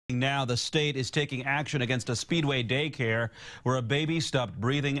Now the state is taking action against a Speedway daycare where a baby stopped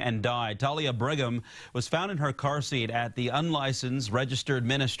breathing and died. Talia Brigham was found in her car seat at the unlicensed registered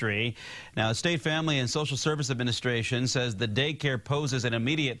ministry. Now, State Family and Social Service Administration says the daycare poses an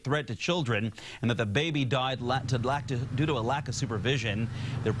immediate threat to children and that the baby died due to a lack of supervision.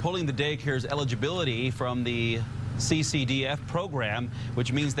 They're pulling the daycare's eligibility from the CCDF program,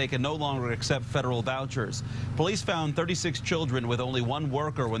 which means they can no longer accept federal vouchers. Police found 36 children with only one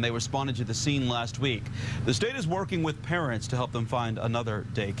worker when they responded to the scene last week. The state is working with parents to help them find another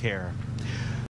daycare.